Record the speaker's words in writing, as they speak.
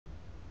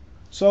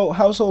So,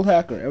 Household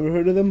Hacker, ever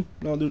heard of them?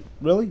 No,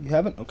 really? You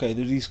haven't? Okay,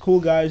 there's these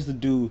cool guys that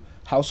do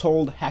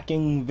household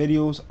hacking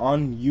videos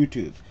on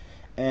YouTube.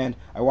 And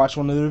I watched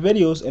one of their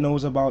videos, and it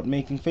was about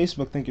making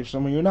Facebook think you're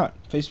someone you're not.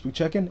 Facebook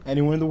check-in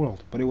anywhere in the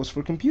world, but it was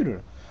for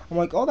computer. I'm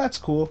like, oh, that's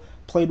cool.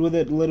 Played with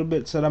it a little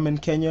bit, said I'm in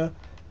Kenya,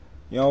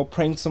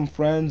 pranked some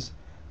friends.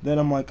 Then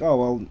I'm like, oh,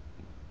 well,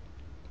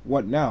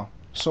 what now?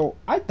 So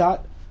I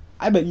thought,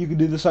 I bet you could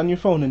do this on your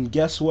phone, and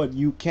guess what?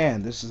 You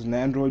can. This is an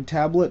Android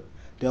tablet,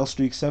 Dell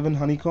Streak 7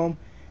 Honeycomb,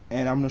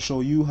 and I'm going to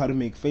show you how to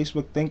make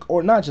Facebook think,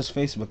 or not just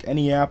Facebook,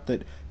 any app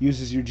that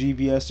uses your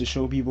GPS to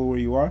show people where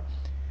you are.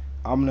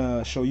 I'm going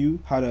to show you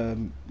how to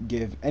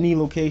give any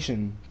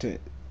location to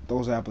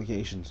those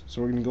applications.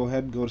 So we're going to go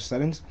ahead and go to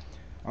settings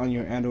on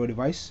your Android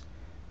device,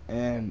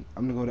 and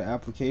I'm going to go to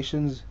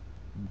applications,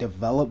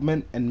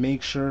 development, and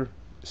make sure,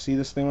 see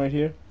this thing right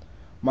here?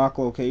 Mock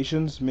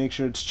locations, make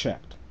sure it's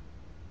checked.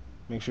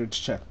 Make sure it's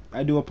checked.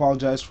 I do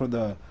apologize for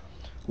the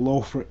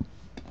low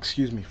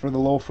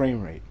low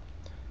frame rate.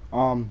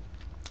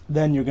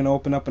 Then you're gonna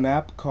open up an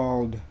app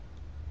called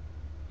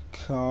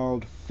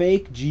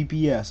Fake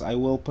GPS. I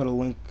will put a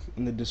link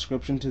in the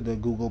description to the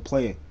Google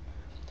Play.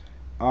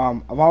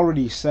 I've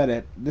already said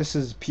it. This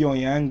is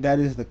Pyongyang. That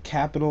is the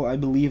capital, I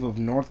believe, of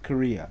North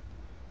Korea.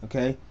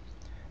 Okay,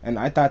 and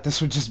I thought this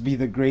would just be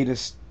the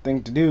greatest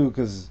thing to do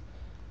because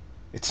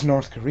it's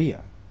North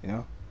Korea,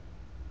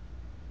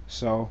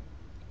 So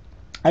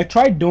I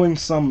tried doing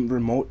some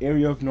remote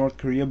area of North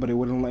Korea, but it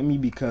wouldn't let me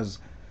because,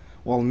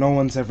 well, no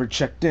one's ever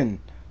checked in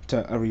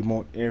to a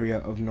remote area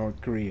of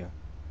North Korea.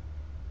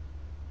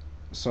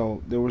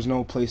 So there was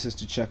no places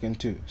to check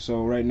into.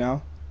 So right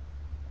now,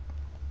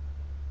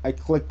 I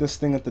click this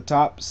thing at the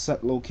top,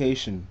 set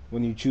location.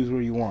 When you choose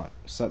where you want,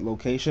 set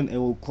location, it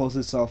will close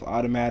itself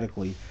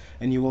automatically.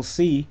 And you will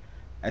see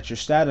at your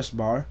status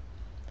bar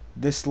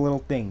this little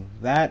thing.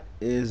 That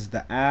is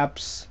the app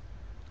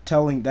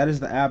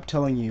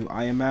telling you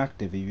I am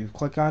active. If you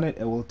click on it,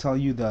 it will tell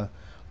you the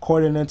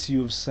coordinates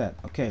you've set.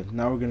 Okay,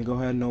 now we're going to go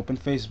ahead and open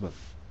Facebook.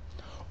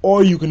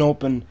 Or you can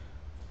open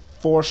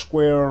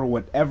Foursquare or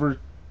whatever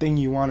thing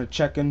you want to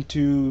check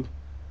into.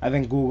 I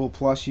think Google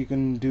Plus you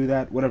can do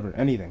that, whatever,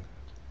 anything.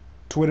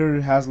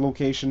 Twitter has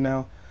location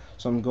now,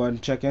 so I'm going to go ahead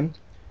and check in.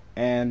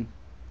 And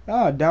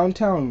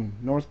downtown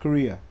North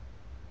Korea.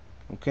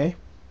 Okay,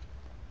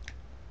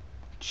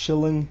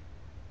 chilling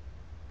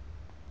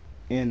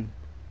in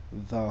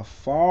the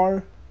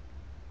far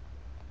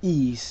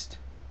east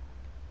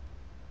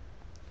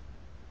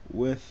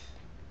with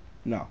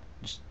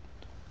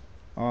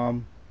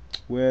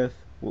with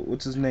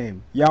what's his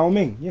name? Yao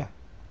Ming. Yeah.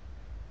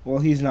 Well,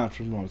 he's not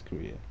from North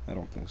Korea. I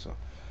don't think so.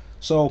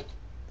 So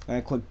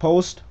I click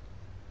post.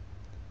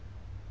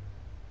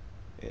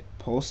 It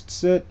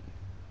posts it.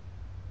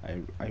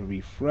 I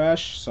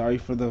refresh. Sorry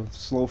for the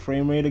slow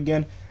frame rate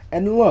again.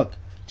 And look,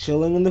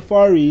 chilling in the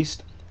Far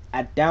East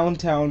at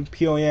downtown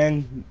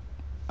Pyongyang.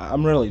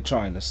 I'm really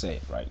trying to say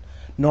it right.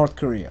 North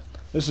Korea.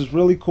 This is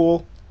really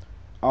cool.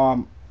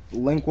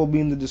 Link will be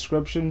in the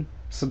description.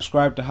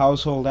 Subscribe to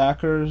Household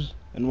Hackers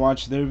and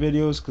watch their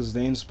videos because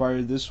they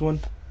inspired this one.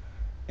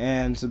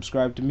 And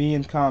subscribe to me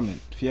and comment.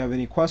 If you have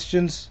any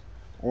questions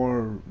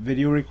or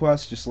video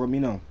requests, just let me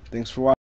know. Thanks for watching.